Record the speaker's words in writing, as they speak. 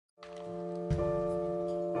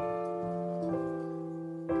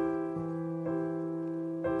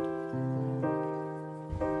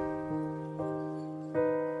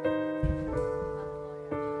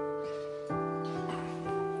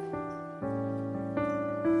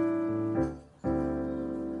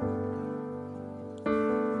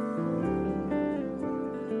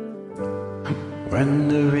When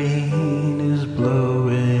the rain is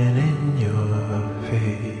blowing in your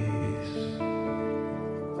face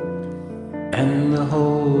and the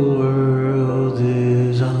whole world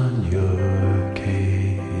is on your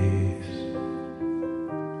case,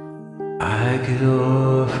 I could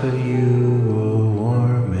offer you a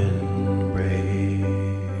warm embrace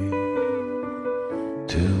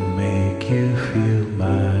to make you feel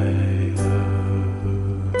my love.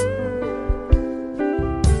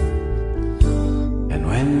 And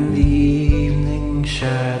when the evening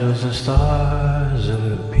shadows and stars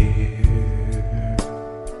appear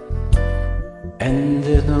and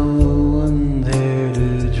there's no one there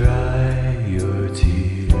to dry your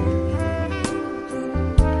tears,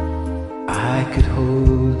 I could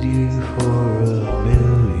hold you for a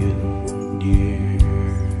million years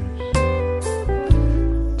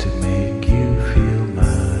to make you feel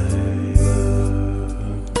my love.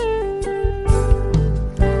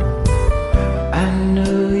 I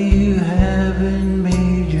know you haven't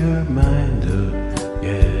made your mind up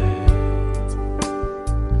yet,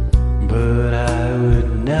 but I would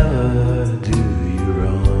never do you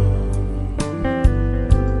wrong.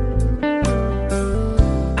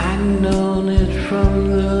 I've known it from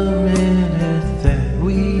the minute that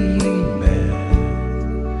we met,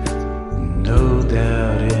 no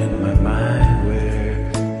doubt in my mind where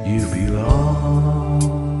you belong.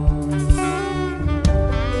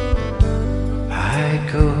 I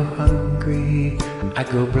go hungry, I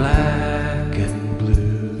go black and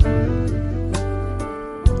blue,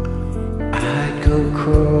 I'd go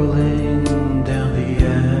crawling